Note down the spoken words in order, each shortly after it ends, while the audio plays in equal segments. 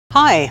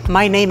Hi,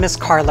 my name is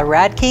Carla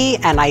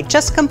and I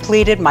just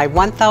completed my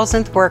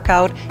 1000th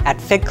workout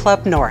at Fit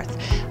Club North.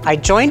 I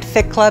joined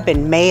Fit Club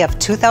in May of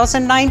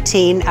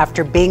 2019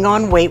 after being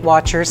on Weight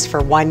Watchers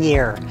for 1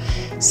 year.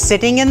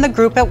 Sitting in the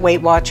group at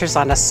Weight Watchers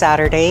on a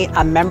Saturday,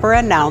 a member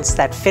announced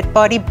that Fit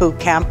Body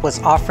Bootcamp was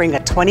offering a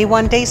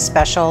 21-day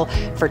special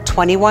for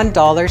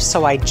 $21,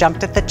 so I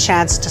jumped at the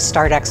chance to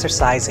start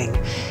exercising.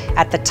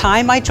 At the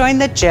time I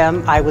joined the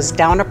gym, I was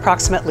down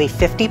approximately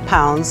 50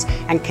 pounds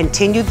and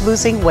continued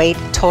losing weight,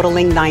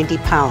 totaling 90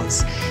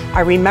 pounds. I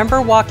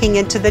remember walking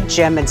into the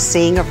gym and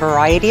seeing a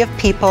variety of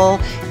people,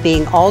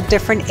 being all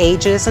different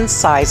ages and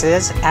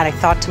sizes, and I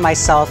thought to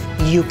myself,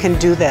 you can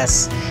do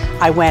this.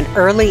 I went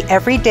early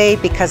every day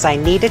because I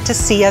needed to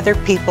see other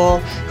people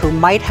who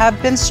might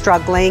have been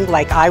struggling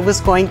like I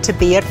was going to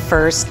be at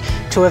first,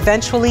 to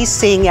eventually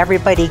seeing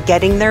everybody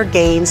getting their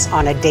gains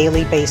on a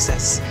daily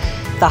basis.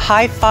 The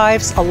high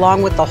fives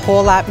along with the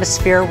whole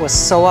atmosphere was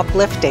so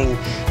uplifting.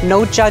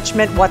 No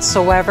judgment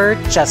whatsoever,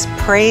 just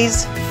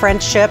praise,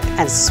 friendship,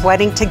 and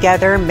sweating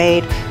together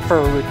made for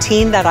a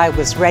routine that I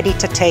was ready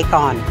to take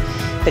on.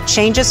 The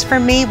changes for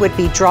me would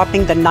be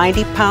dropping the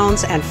 90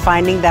 pounds and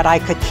finding that I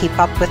could keep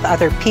up with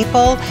other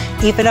people,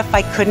 even if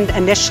I couldn't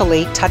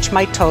initially touch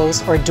my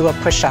toes or do a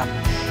push-up.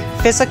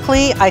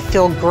 Physically, I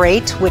feel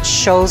great, which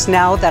shows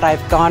now that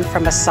I've gone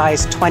from a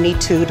size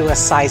 22 to a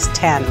size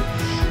 10.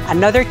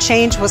 Another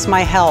change was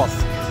my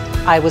health.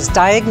 I was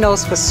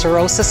diagnosed with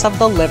cirrhosis of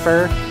the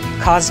liver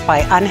caused by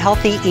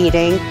unhealthy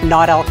eating,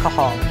 not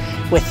alcohol.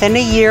 Within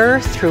a year,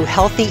 through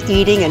healthy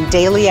eating and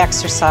daily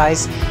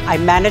exercise, I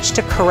managed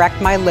to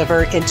correct my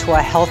liver into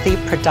a healthy,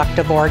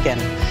 productive organ.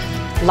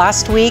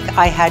 Last week,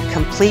 I had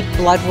complete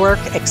blood work,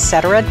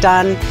 etc.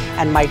 done,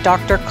 and my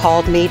doctor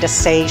called me to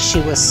say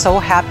she was so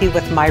happy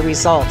with my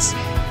results.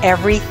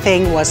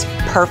 Everything was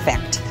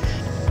perfect.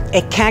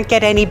 It can't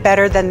get any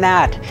better than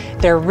that.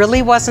 There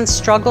really wasn't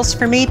struggles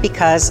for me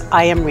because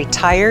I am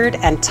retired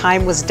and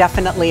time was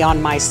definitely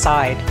on my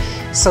side.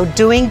 So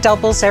doing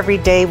doubles every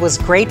day was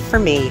great for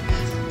me.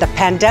 The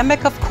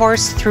pandemic, of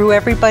course, threw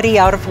everybody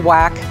out of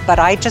whack, but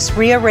I just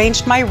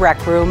rearranged my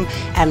rec room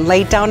and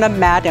laid down a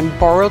mat and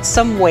borrowed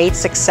some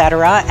weights,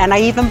 etc. And I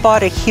even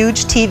bought a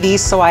huge TV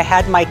so I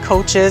had my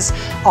coaches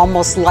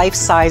almost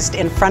life-sized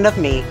in front of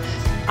me.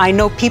 I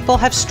know people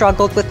have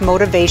struggled with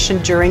motivation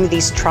during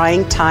these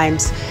trying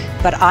times,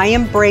 but I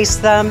embrace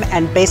them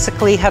and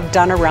basically have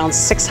done around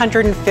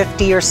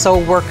 650 or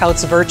so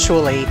workouts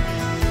virtually.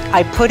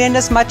 I put in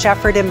as much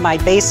effort in my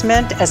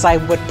basement as I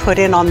would put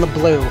in on the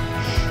blue.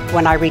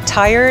 When I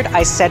retired,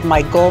 I said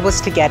my goal was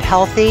to get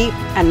healthy,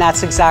 and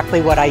that's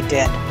exactly what I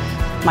did.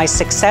 My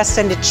success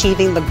in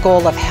achieving the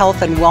goal of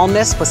health and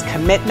wellness was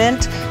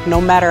commitment.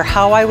 No matter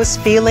how I was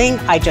feeling,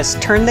 I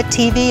just turned the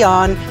TV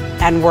on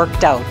and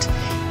worked out.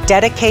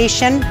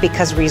 Dedication,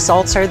 because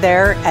results are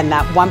there, and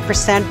that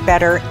 1%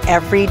 better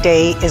every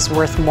day is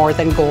worth more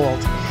than gold.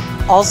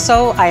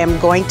 Also, I am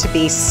going to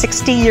be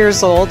 60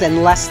 years old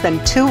in less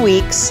than 2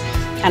 weeks,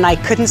 and I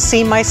couldn't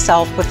see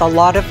myself with a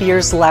lot of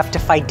years left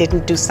if I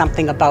didn't do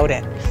something about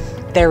it.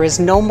 There is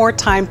no more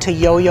time to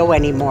yo-yo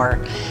anymore.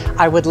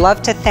 I would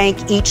love to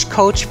thank each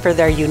coach for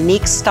their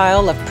unique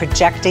style of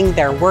projecting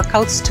their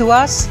workouts to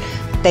us.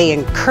 They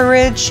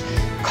encourage,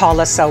 call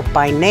us out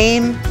by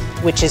name,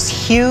 which is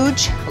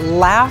huge,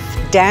 laugh,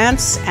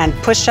 dance, and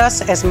push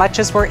us as much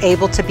as we're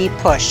able to be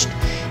pushed.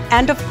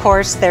 And of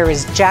course, there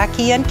is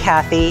Jackie and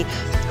Kathy,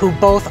 who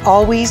both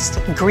always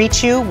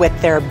greet you with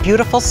their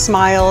beautiful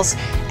smiles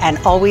and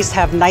always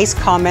have nice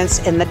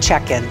comments in the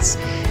check-ins.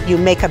 You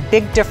make a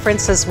big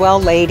difference as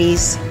well,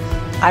 ladies.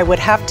 I would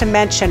have to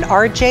mention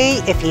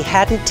RJ if he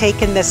hadn't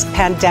taken this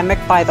pandemic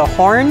by the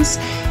horns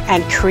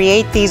and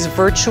create these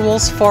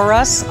virtuals for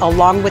us,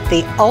 along with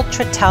the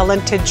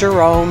ultra-talented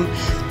Jerome.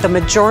 The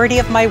majority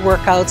of my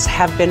workouts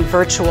have been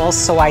virtual,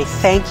 so I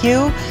thank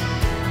you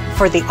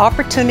for the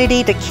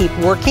opportunity to keep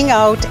working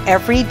out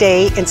every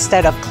day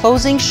instead of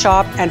closing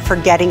shop and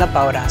forgetting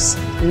about us.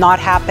 Not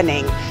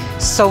happening.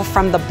 So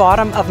from the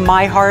bottom of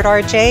my heart,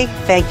 RJ,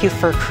 thank you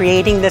for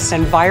creating this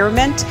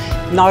environment,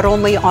 not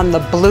only on the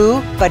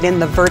blue, but in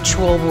the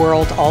virtual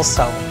world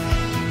also.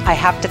 I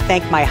have to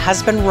thank my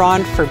husband,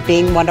 Ron, for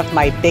being one of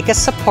my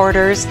biggest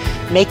supporters,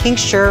 making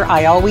sure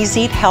I always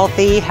eat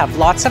healthy, have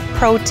lots of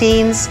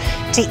proteins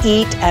to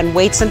eat, and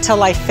waits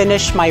until I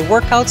finish my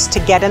workouts to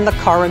get in the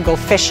car and go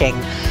fishing.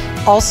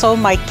 Also,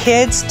 my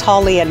kids,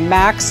 Tolly and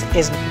Max,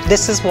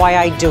 this is why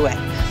I do it.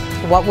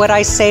 What would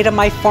I say to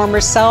my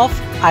former self?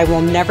 I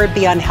will never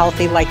be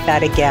unhealthy like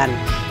that again.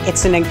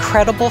 It's an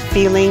incredible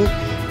feeling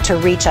to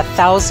reach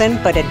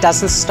 1,000, but it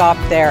doesn't stop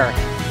there.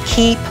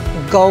 Keep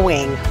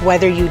going,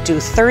 whether you do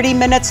 30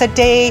 minutes a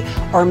day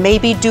or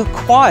maybe do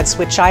quads,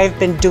 which I've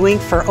been doing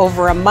for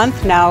over a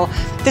month now.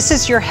 This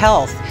is your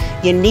health.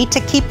 You need to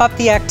keep up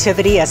the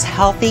activity, as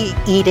healthy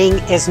eating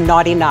is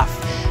not enough.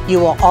 You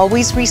will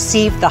always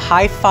receive the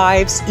high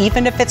fives,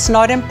 even if it's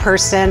not in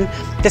person.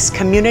 This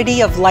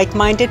community of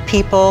like-minded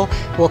people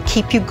will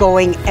keep you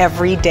going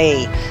every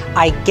day.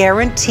 I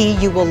guarantee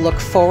you will look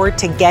forward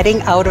to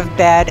getting out of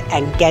bed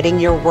and getting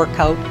your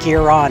workout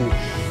gear on.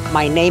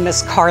 My name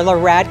is Carla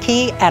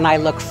Radke, and I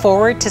look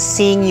forward to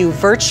seeing you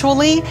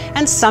virtually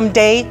and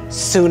someday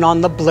soon on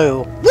the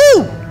blue.